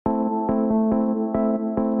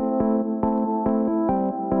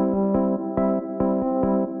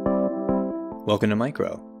Welcome to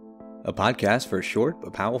Micro, a podcast for short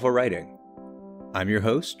but powerful writing. I'm your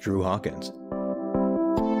host, Drew Hawkins.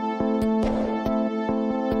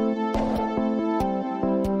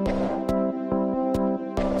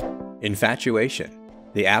 Infatuation,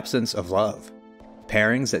 the absence of love,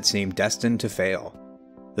 pairings that seem destined to fail.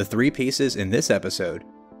 The three pieces in this episode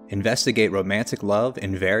investigate romantic love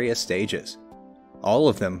in various stages, all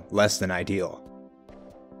of them less than ideal.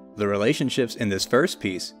 The relationships in this first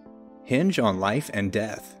piece hinge on life and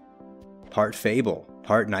death, part fable,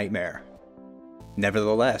 part nightmare.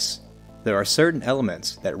 Nevertheless, there are certain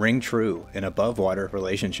elements that ring true in above-water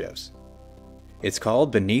relationships. It's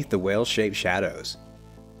called Beneath the Whale-Shaped Shadows.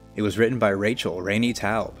 It was written by Rachel Ranie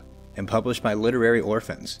Taube and published by Literary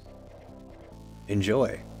Orphans.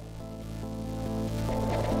 Enjoy.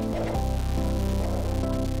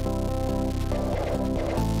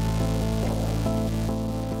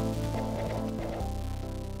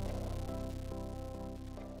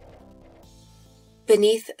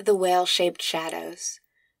 Beneath the Whale-Shaped Shadows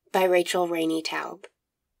by Rachel Ranie Taube.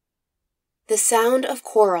 The sound of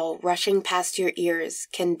coral rushing past your ears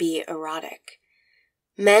can be erotic.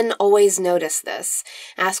 Men always notice this,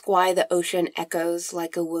 ask why the ocean echoes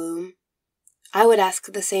like a womb. I would ask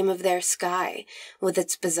the same of their sky, with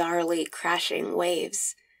its bizarrely crashing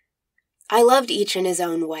waves. I loved each in his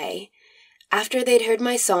own way. After they'd heard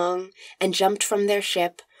my song and jumped from their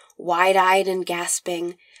ship, wide-eyed and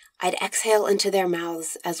gasping, I'd exhale into their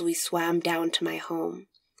mouths as we swam down to my home.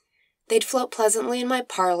 They'd float pleasantly in my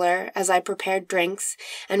parlor as I prepared drinks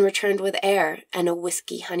and returned with air and a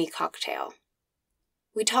whiskey honey cocktail.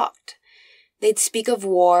 We talked. They'd speak of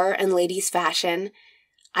war and ladies' fashion.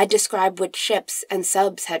 I'd describe which ships and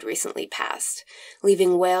subs had recently passed,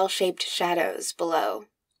 leaving whale-shaped shadows below.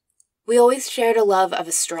 We always shared a love of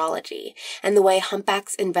astrology and the way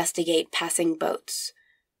humpbacks investigate passing boats.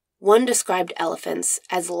 One described elephants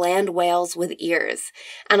as land whales with ears,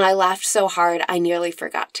 and I laughed so hard I nearly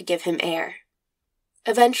forgot to give him air.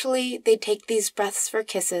 Eventually, they'd take these breaths for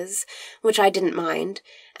kisses, which I didn't mind,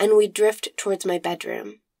 and we'd drift towards my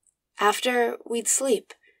bedroom. After, we'd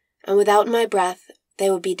sleep, and without my breath,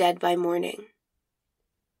 they would be dead by morning.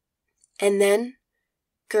 And then,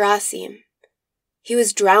 Gerasim. He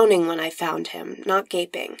was drowning when I found him, not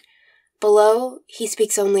gaping. Below, he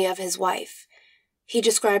speaks only of his wife. He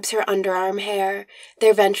describes her underarm hair,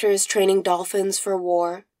 their ventures training dolphins for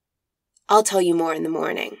war. I'll tell you more in the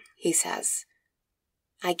morning, he says.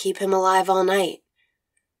 I keep him alive all night.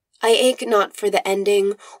 I ache not for the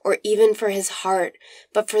ending or even for his heart,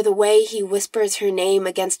 but for the way he whispers her name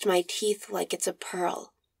against my teeth like it's a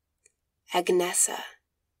pearl. Agnesa.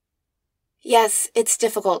 Yes, it's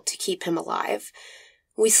difficult to keep him alive.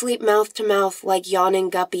 We sleep mouth to mouth like yawning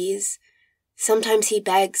guppies. Sometimes he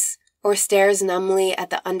begs, or stares numbly at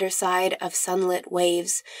the underside of sunlit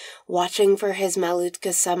waves, watching for his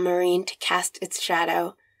Malutka submarine to cast its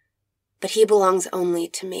shadow. But he belongs only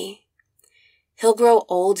to me. He'll grow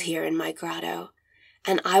old here in my grotto,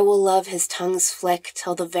 and I will love his tongue's flick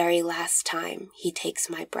till the very last time he takes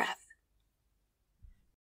my breath.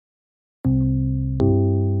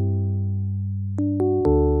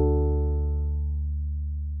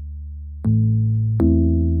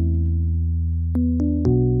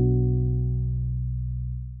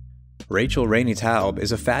 Rachel Ranie Taube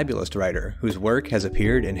is a fabulist writer whose work has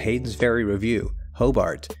appeared in Hayden's Ferry Review,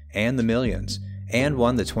 Hobart, and The Millions, and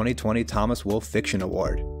won the 2020 Thomas Wolfe Fiction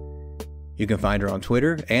Award. You can find her on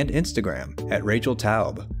Twitter and Instagram at Rachel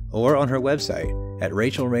Taube, or on her website at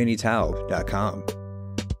rachelranietaube.com.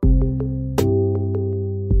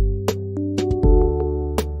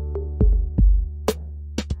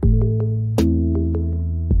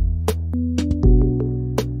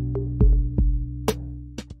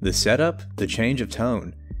 The setup, the change of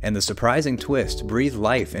tone, and the surprising twist breathe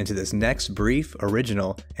life into this next brief,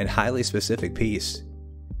 original, and highly specific piece.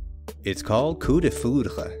 It's called Coup de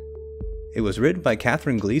Foudre. It was written by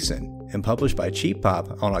Katherine Gleason and published by Cheap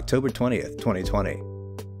Pop on October 20th, 2020.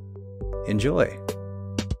 Enjoy!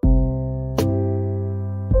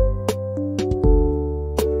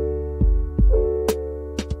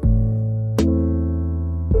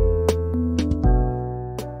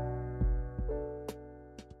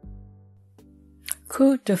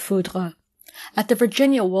 Coup de Foudre. At the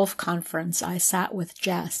Virginia Woolf Conference, I sat with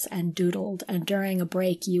Jess and doodled, and during a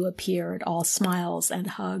break you appeared, all smiles and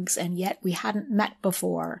hugs, and yet we hadn't met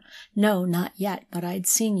before. No, not yet, but I'd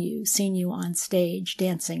seen you on stage,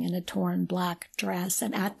 dancing in a torn black dress,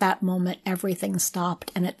 and at that moment everything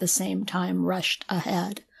stopped and at the same time rushed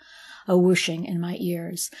ahead. A whooshing in my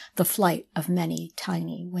ears, the flight of many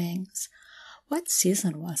tiny wings. What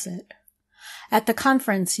season was it? At the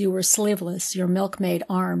conference, you were sleeveless, your milkmaid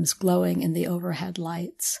arms glowing in the overhead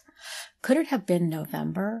lights. Could it have been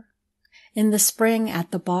November? In the spring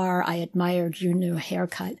at the bar, I admired your new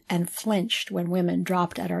haircut and flinched when women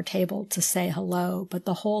dropped at our table to say hello, but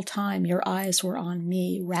the whole time your eyes were on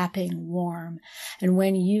me, wrapping warm, and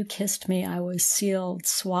when you kissed me, I was sealed,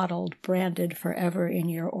 swaddled, branded forever in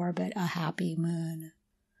your orbit, a happy moon.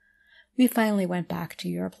 We finally went back to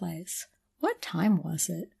your place. What time was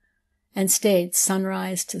it? And stayed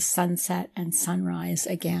sunrise to sunset and sunrise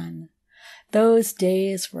again. Those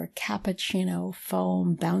days were cappuccino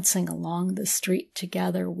foam bouncing along the street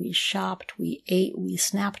together. We shopped, we ate, we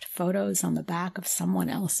snapped photos on the back of someone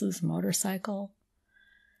else's motorcycle.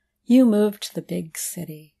 You moved to the big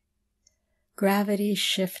city. Gravity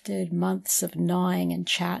shifted, months of gnawing and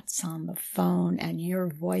chats on the phone, and your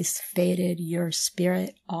voice faded, your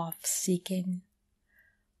spirit off seeking.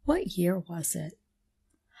 What year was it?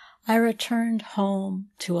 I returned home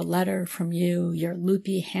to a letter from you, your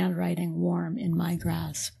loopy handwriting warm in my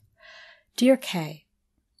grasp. Dear Kay,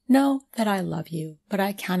 know that I love you, but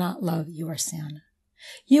I cannot love your sin.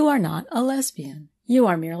 You are not a lesbian. You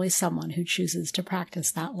are merely someone who chooses to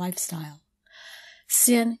practice that lifestyle.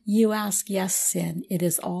 Sin, you ask, yes, sin, it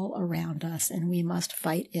is all around us, and we must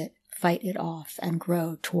fight it off, and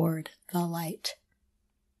grow toward the light.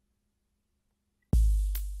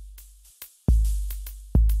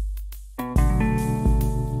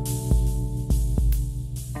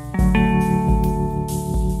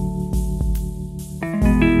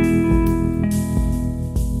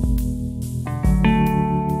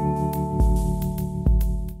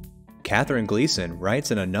 Katherine Gleason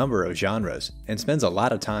writes in a number of genres and spends a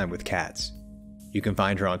lot of time with cats. You can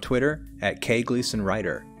find her on Twitter at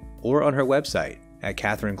 @KGleasonWriter or on her website at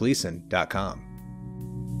katherinegleason.com.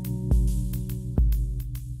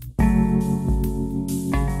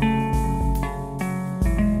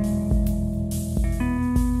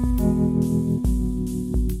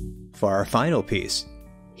 For our final piece,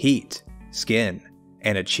 heat, skin,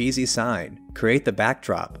 and a cheesy sign create the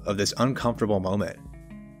backdrop of this uncomfortable moment.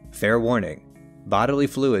 Fair warning, bodily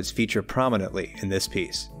fluids feature prominently in this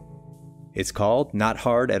piece. It's called Not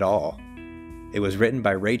Hard at All. It was written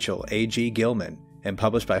by Rachel A.G. Gilman and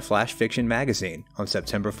published by Flash Fiction magazine on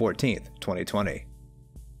September 14th, 2020.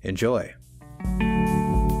 Enjoy.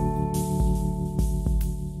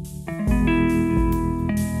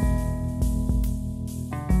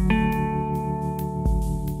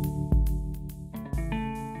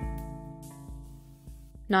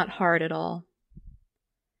 Not hard at all.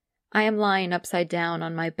 I am lying upside down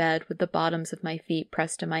on my bed with the bottoms of my feet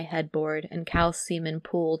pressed to my headboard and cow semen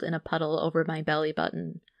pooled in a puddle over my belly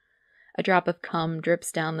button. A drop of cum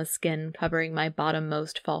drips down the skin, covering my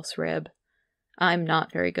bottommost false rib. I'm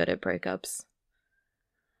not very good at breakups.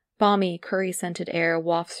 Balmy, curry-scented air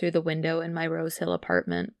wafts through the window in my Rose Hill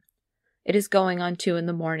apartment. It is going on 2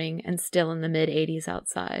 a.m. and still in the mid-80s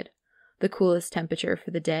outside, the coolest temperature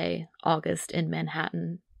for the day, August in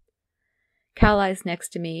Manhattan. Cal lies next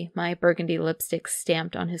to me, my burgundy lipstick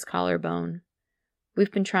stamped on his collarbone.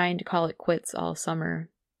 We've been trying to call it quits all summer.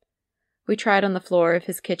 We tried on the floor of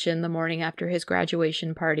his kitchen the morning after his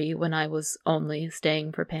graduation party when I was only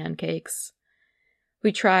staying for pancakes.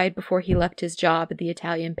 We tried before he left his job at the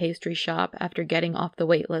Italian pastry shop after getting off the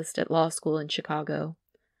wait list at law school in Chicago.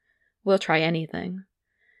 We'll try anything.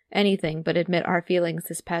 Anything but admit our feelings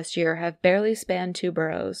this past year have barely spanned 2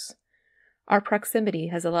 boroughs. Our proximity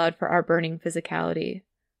has allowed for our burning physicality.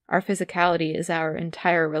 Our physicality is our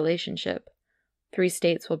entire relationship. 3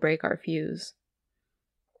 states will break our fuse.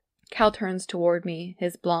 Cal turns toward me,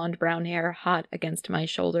 his blonde brown hair hot against my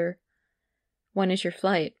shoulder. When is your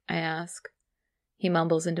flight? I ask. He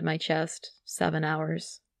mumbles into my chest, 7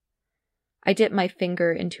 hours. I dip my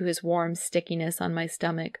finger into his warm stickiness on my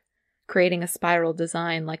stomach, creating a spiral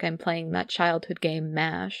design like I'm playing that childhood game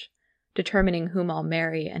MASH, determining whom I'll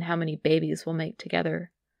marry and how many babies we'll make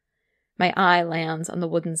together. My eye lands on the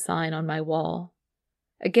wooden sign on my wall.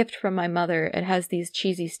 A gift from my mother, it has these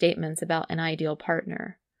cheesy statements about an ideal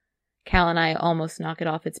partner. Cal and I almost knock it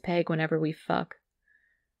off its peg whenever we fuck.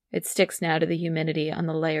 It sticks now to the humidity on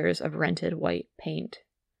the layers of rented white paint.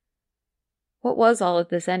 What was all of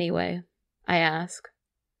this anyway? I ask.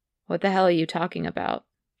 What the hell are you talking about?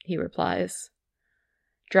 He replies.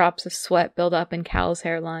 Drops of sweat build up in Cal's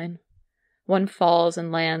hairline. One falls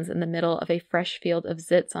and lands in the middle of a fresh field of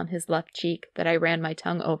zits on his left cheek that I ran my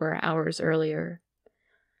tongue over hours earlier.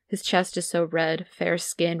 His chest is so red, fair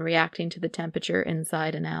skin reacting to the temperature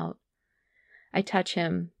inside and out. I touch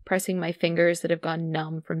him, pressing my fingers that have gone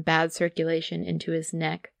numb from bad circulation into his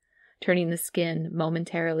neck, turning the skin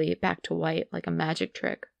momentarily back to white like a magic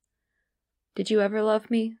trick. Did you ever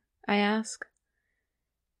love me? I ask.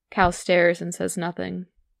 Cal stares and says nothing.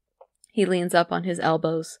 He leans up on his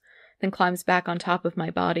elbows, then climbs back on top of my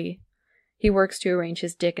body. He works to arrange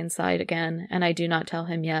his dick inside again, and I do not tell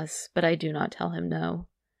him yes, but I do not tell him no.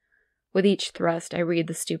 With each thrust, I read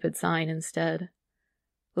the stupid sign instead.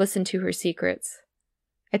 Listen to her secrets.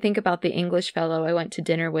 I think about the English fellow I went to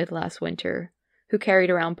dinner with last winter, who carried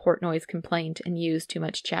around Portnoy's complaint and used too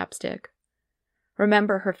much chapstick.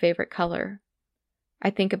 Remember her favorite color. I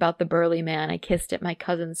think about the burly man I kissed at my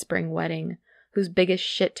cousin's spring wedding, whose biggest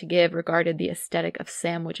shit to give regarded the aesthetic of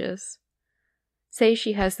sandwiches. Say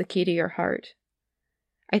she has the key to your heart.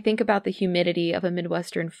 I think about the humidity of a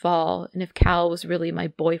Midwestern fall, and if Cal was really my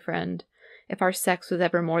boyfriend, if our sex was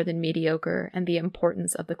ever more than mediocre, and the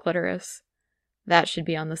importance of the clitoris. That should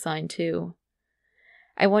be on the sign too.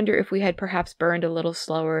 I wonder if we had perhaps burned a little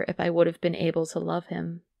slower if I would have been able to love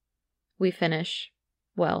him. We finish.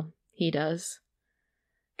 Well, he does.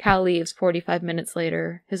 Cal leaves 45 minutes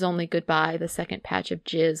later, his only goodbye the second patch of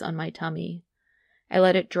jizz on my tummy. I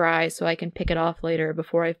let it dry so I can pick it off later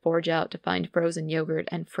before I forge out to find frozen yogurt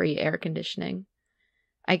and free air conditioning.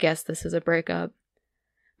 I guess this is a breakup.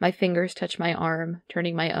 My fingers touch my arm,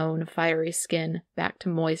 turning my own fiery skin back to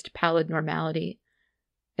moist, pallid normality.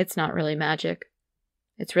 It's not really magic.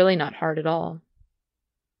 It's really not hard at all.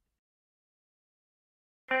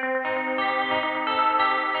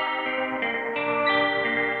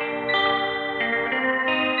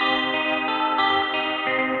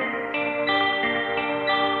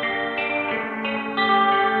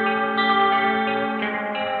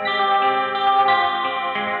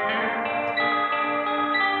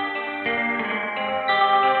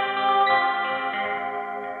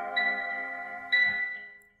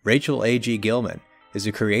 Rachel A.G. Gilman is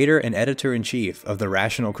the creator and editor-in-chief of The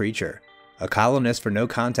Rational Creature, a columnist for No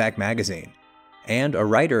Contact magazine, and a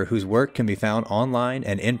writer whose work can be found online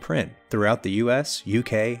and in print throughout the US,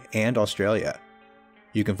 UK, and Australia.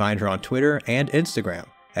 You can find her on Twitter and Instagram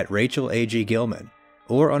at Rachel A.G. Gilman,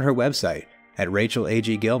 or on her website at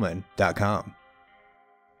rachelaggilman.com.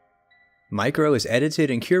 Micro is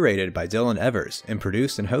edited and curated by Dylan Evers and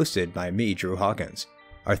produced and hosted by me, Drew Hawkins.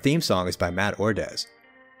 Our theme song is by Matt Ordez.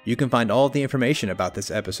 You can find all of the information about this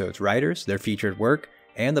episode's writers, their featured work,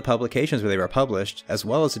 and the publications where they were published, as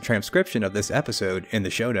well as a transcription of this episode in the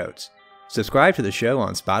show notes. Subscribe to the show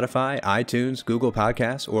on Spotify, iTunes, Google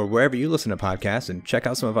Podcasts, or wherever you listen to podcasts, and check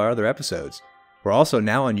out some of our other episodes. We're also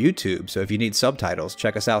now on YouTube, so if you need subtitles,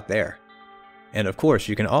 check us out there. And of course,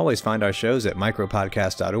 you can always find our shows at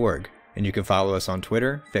micropodcast.org, and you can follow us on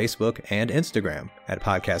Twitter, Facebook, and Instagram at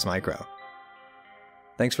Podcast Micro.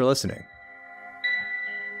 Thanks for listening.